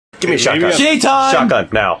Give me a shotgun. Cheat time! Shotgun,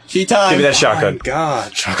 now. Cheat time! Give me that shotgun. Oh my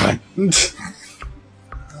God. Shotgun.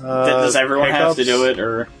 Does everyone have to do it,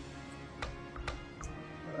 or...?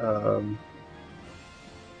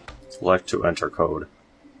 Select to enter code.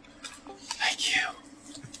 Thank you.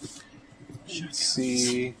 Let's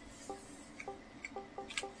see.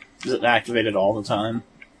 Is it activated all the time?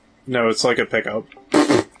 No, it's like a pickup.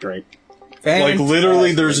 Great. Like,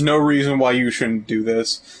 literally, there's no reason why you shouldn't do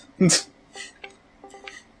this. This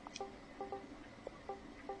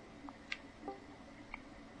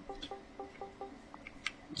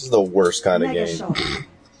is the worst kind of game.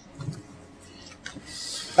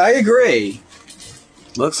 I agree.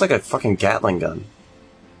 Looks like a fucking Gatling gun.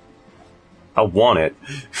 I want it.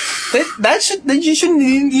 You shouldn't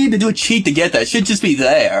even need to do a cheat to get that. It should just be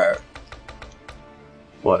there.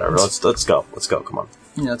 Whatever, let's go. Let's go, come on.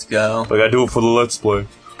 Let's go. I gotta do it for the Let's Play.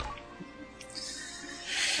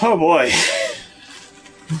 Oh boy.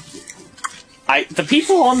 The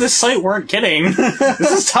people on this site weren't kidding.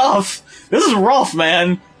 This is tough. This is rough,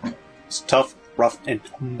 man. It's tough, rough, and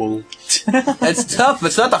humble. It's tough, but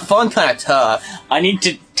it's not the fun kind of tough. I need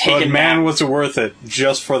to take But a man, nap. was it worth it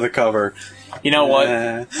just for the cover? You know what?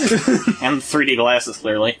 And 3D glasses,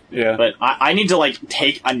 clearly. Yeah. But I need to, like,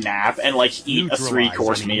 take a nap and, like, eat a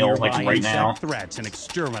 3-course meal, like, right now. Threats and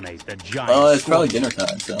exterminate the giant Oh, it's probably dinner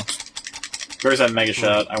time, so. Where's that mega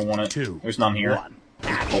shot? I want it. There's none here.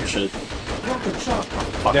 Bullshit.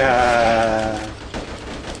 Fuck. Yeah.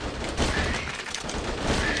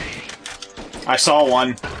 I saw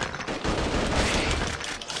one.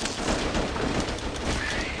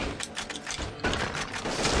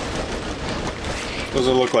 Does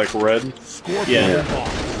it look like red? Yeah.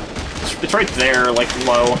 It's right there, like,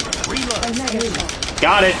 low.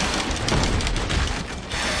 Got it!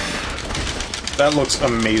 That looks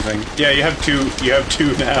amazing. Yeah, you have two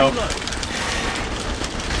now.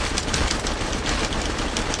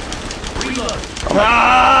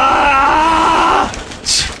 Ah!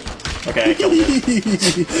 Okay, I killed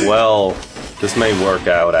it. Well, this may work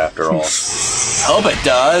out after all. Hope it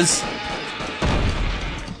does.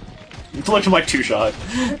 Look at my 2-shot.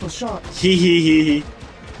 Triple shot. Hee.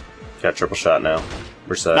 Got triple shot now.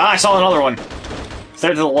 We're set. Ah, I saw another one. It's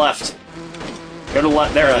there to the left. Go to the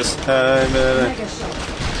left. There it is. Mega shot.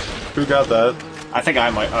 Who got that? I think I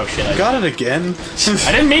might. Oh shit! Got it again?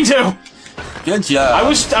 I didn't mean to. Good job. I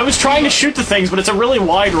was trying to shoot the things, but it's a really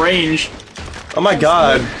wide range. Oh my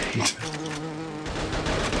god.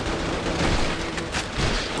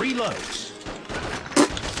 Reloads.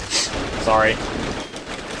 Sorry.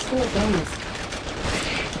 Score bonus.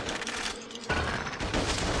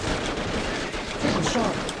 Triple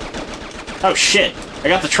shot. Oh shit! I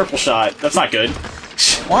got the triple shot. That's not good.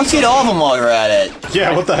 Why don't you get all of them while you're at it?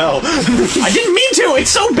 Yeah, what the hell? I didn't mean to. It's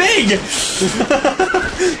so big.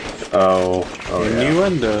 Oh yeah.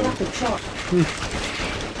 Innuendo. Rapid shot.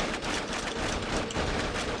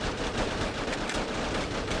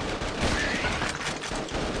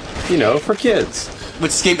 You know, for kids.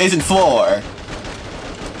 Which this game isn't for.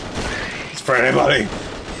 It's for anybody.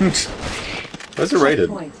 What's it rated?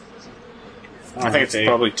 Point. I think it's 8.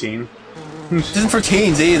 Probably teen. This isn't for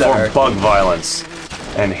teens either. Or bug violence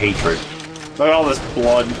and hatred. Look at all this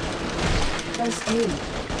blood. Close aim.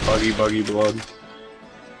 Buggy blood.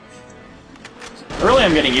 Really,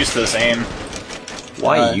 I'm getting used to this aim.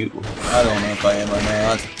 Why you? I don't know if I am or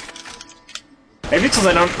not. Maybe it's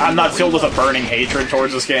because I'm not filled with a burning hatred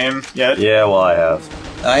towards this game yet. Yeah, well, I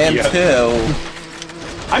have. I am Yeah. too.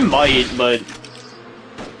 I might, but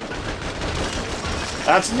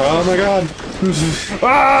that's Oh my god.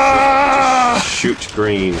 ah! Shoot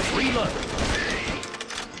green.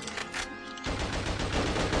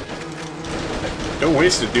 Don't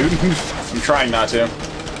waste it, dude. I'm trying not to.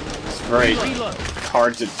 It's very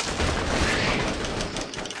hard to.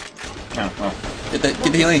 Oh, well. Get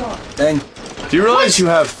the healing thing. Do you realize you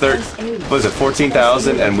have what is it,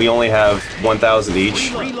 14,000, and we only have 1,000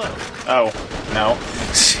 each? Oh, no.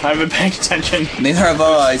 I haven't been paying attention. Neither have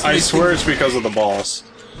I. I swear it's because of the boss.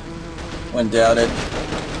 When doubted.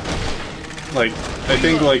 Like, I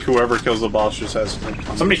think like whoever kills the boss just has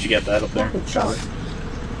to. Somebody should get that up there. Rapid shot.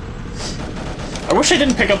 I wish I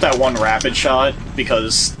didn't pick up that one rapid shot,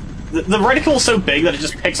 because the reticle is so big that it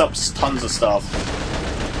just picks up tons of stuff.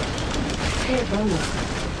 Score bonus.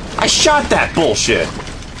 I shot that bullshit!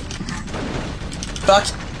 Fuck.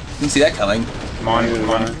 Didn't see that coming. Come on, come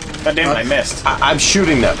on. God damn it, I missed. I'm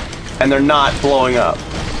shooting them, and they're not blowing up.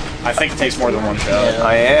 I think it takes more than one shot. Yeah.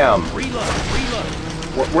 I am.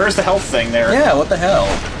 Where's the health thing there? Yeah, what the hell?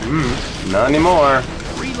 Not anymore.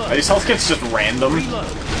 Are these health kits just random?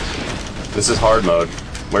 This is hard mode.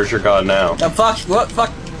 Where's your god now? Oh, fuck. What?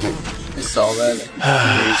 Fuck. I saw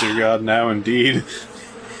that. Laser God now indeed.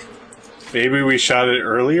 Maybe we shot it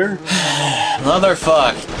earlier?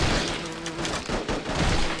 Motherfuck.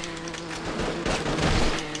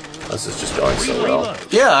 This is just going so well.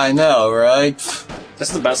 Yeah, I know, right? This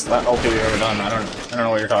is the best LP we've ever done. I don't know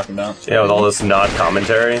what you're talking about. Yeah, with all this nod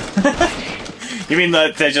commentary. You mean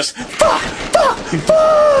that they just fuck!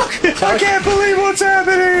 I can't believe what's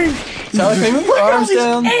happening! Tyler, can you move your arms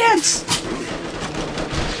down? Ants!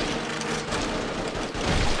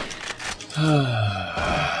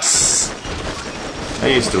 I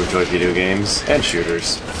used to enjoy video games and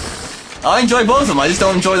shooters. I enjoy both of them, I just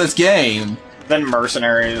don't enjoy this game. Then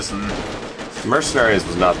Mercenaries and... Mercenaries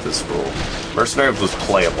was not this cool. Mercenaries was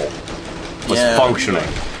playable. Was Yeah. functioning.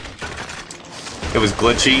 It was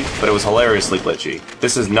glitchy, but it was hilariously glitchy.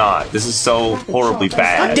 This is not. This is so horribly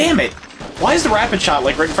bad. God damn it! Why is the rapid shot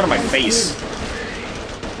like right in front of my face?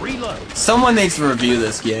 Someone needs to review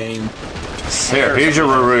this game. Here's your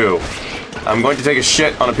review. I'm going to take a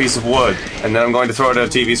shit on a piece of wood, and then I'm going to throw it at a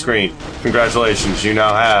TV screen. Congratulations, you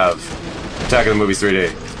now have Attack of the Movies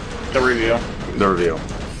 3D. The review. The review.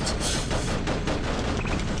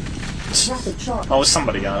 Rapid shot. Oh,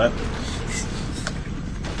 somebody got it.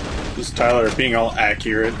 Just Tyler being all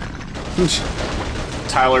accurate.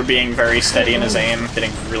 Tyler being very steady in his aim,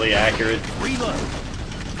 hitting really accurate.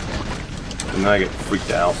 And then I get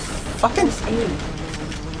freaked out. Fucking Press A.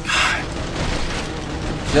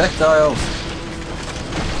 projectiles.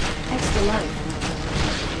 Extra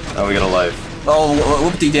life. Now we get a life. Oh,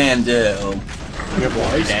 whoop-de-damn-do. We have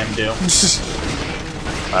lights. Damn do.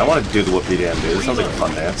 I want to do the whoopie damn dude. This sounds like a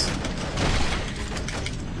fun dance.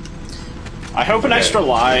 I hope an extra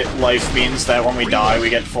life means that when we die, we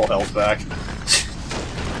get full health back.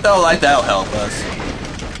 Oh, like that'll help us.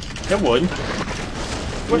 It would.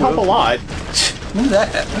 It would help a lot. When does that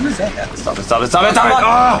happen? When does that happen? Stop it, stop it, stop it, stop it!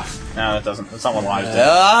 Ah! No, that doesn't. That's not what lives do.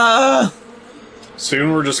 Ah!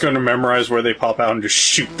 Soon we're just going to memorize where they pop out and just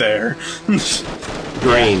shoot there.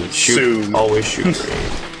 Green. Shoot. Soon. Always shoot green.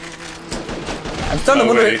 I'm starting to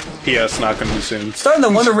Oh, wonder. wait. P.S. not going to be soon. Starting to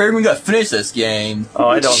wonder where we got to finish this game. Oh,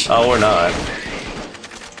 I don't. Oh, we're not.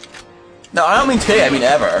 No, I don't mean today. I mean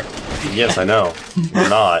ever. Yes, I know. We're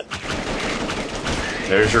not.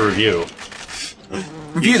 There's your review.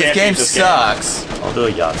 Review. This can't game beat this game. sucks. I'll do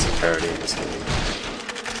a Yahtzee parody in this game.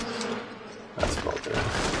 That's what I'll do.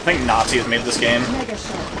 I think Nazis made this game. Mega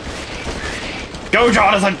shot. Go,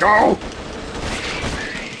 Jonathan, go!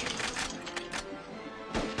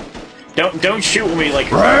 Don't shoot when we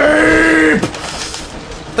like. Rape! I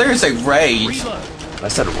thought you were gonna say rage. I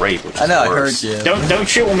said rape, which is I know. I heard worse. you. Don't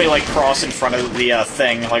shoot when we like cross in front of the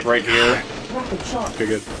thing, like right here. Rapid shot. Okay,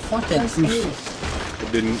 good. Fucking. Press A.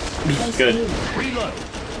 It didn't. Press Good.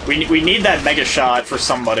 A. We need that mega shot for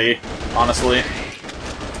somebody, honestly.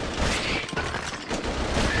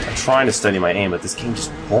 I'm trying to study my aim, but this game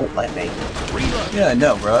just won't let me. Yeah, I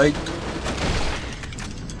know, right?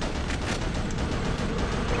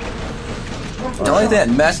 The only thing that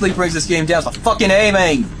massively brings this game down is the fucking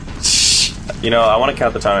aiming. You know, I want to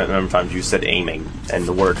count the number of times you said aiming and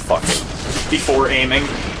the word fucking Before aiming.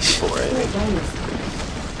 before aiming.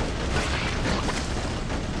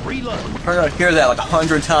 We're gonna hear that like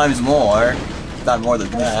 100 times more. Not more than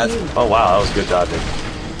that. Oh wow, that was good dodging.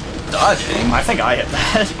 Dodging? I think I hit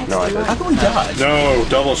that. No, I How didn't. can we dodge? No,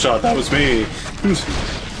 double shot. That was me.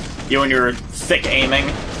 You and your thick aiming.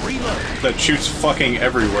 That shoots fucking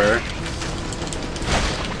everywhere.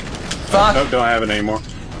 Fuck. Nope, don't have it anymore.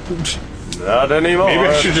 Not anymore. Maybe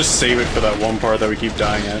I should just save it for that one part that we keep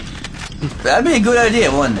dying at. That'd be a good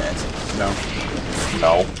idea, wouldn't it? No.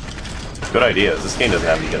 No. Good ideas. This game doesn't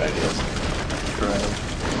have any good ideas.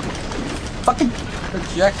 Fucking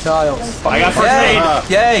projectiles. I got first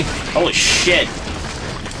Yay! aid. Yay! Holy shit.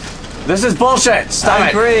 This is bullshit. Stop I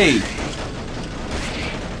it. agree.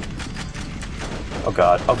 Oh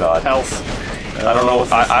god. Oh god. Health. I don't know.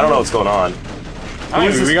 I don't know what's going on. Hey,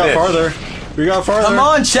 is this we got bitch? farther. We got farther. Come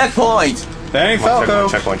on, checkpoint. Dang, Falco.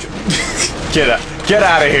 Checkpoint. Get out. Get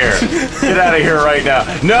out of here. Get out of here right now.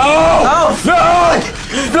 No. Oh, No.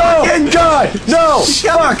 No. God. No.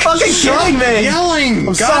 You're fucking kidding me. Yelling. I'm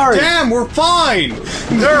God sorry. damn, we're fine.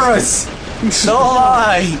 Nervous. So am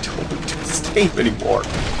I. Don't do this game anymore.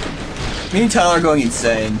 Me and Tyler are going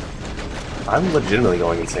insane. I'm legitimately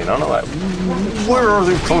going insane. I don't know why. Where are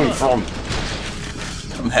they coming from?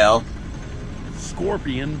 From hell.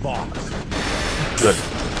 Scorpion box. Good.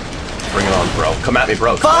 Bring it on, bro. Come at me,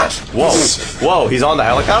 bro. Fuck! Whoa. Whoa, he's on the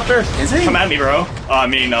helicopter? Is he? Come at me, bro. I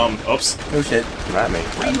mean, oops. Oh shit. Come at me.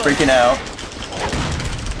 I'm freaking out.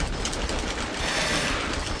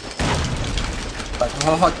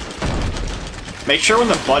 Oh, fuck. Make sure when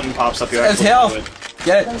the button pops up, you That's actually do health. it.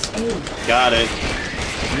 Get it. Press A. Got it.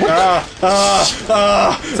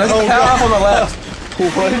 So there's power up on the left.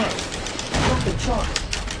 Rapid shock.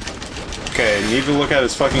 Okay, need to look at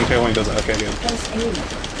his fucking tail when he does it. Okay, good. Press A.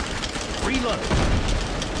 Reload.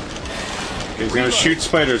 Okay, he's gonna shoot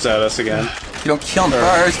spiders at us again. You don't kill him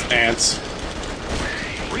first. Ants.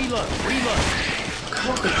 Reload. Reload.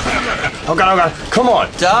 Oh god, oh god. Come on.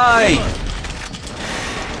 Die.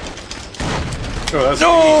 Oh, that's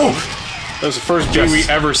No! that was the first bee we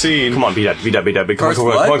ever seen. Come on, beat that, beat that, beat that. Come on, First come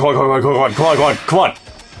on, blood? come on, come on, come on, come on, come on, come on.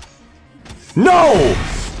 No!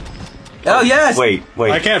 Oh, yes. Wait,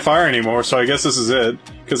 wait. I can't fire anymore, so I guess this is it.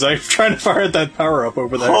 Because I'm trying to fire at that power up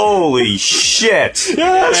over there. Holy shit!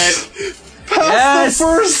 Yes! Yes. The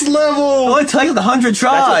first level! It only took 100 That took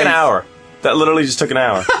an tries. hour. That literally just took an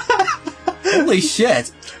hour. Holy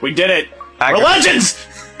shit. We did it. I We're got- legends!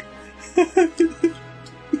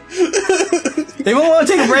 Anyone want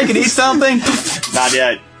to take a break and eat something? Not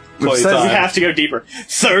yet. Play says We time. have to go deeper.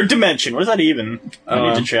 Third dimension. What is that even? I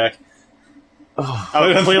need to check. Oh,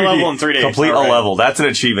 complete a level in 3 days. Complete All a right. level. That's an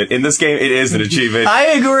achievement. In this game, it is an achievement. I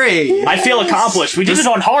agree. I feel accomplished. We did it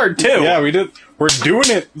on hard, too. Yeah, we did. We're doing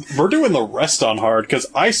it. We're doing the rest on hard, because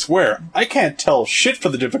I swear, I can't tell shit for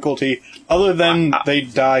the difficulty other than they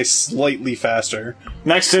die slightly faster.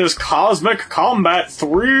 Next is Cosmic Combat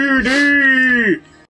 3D.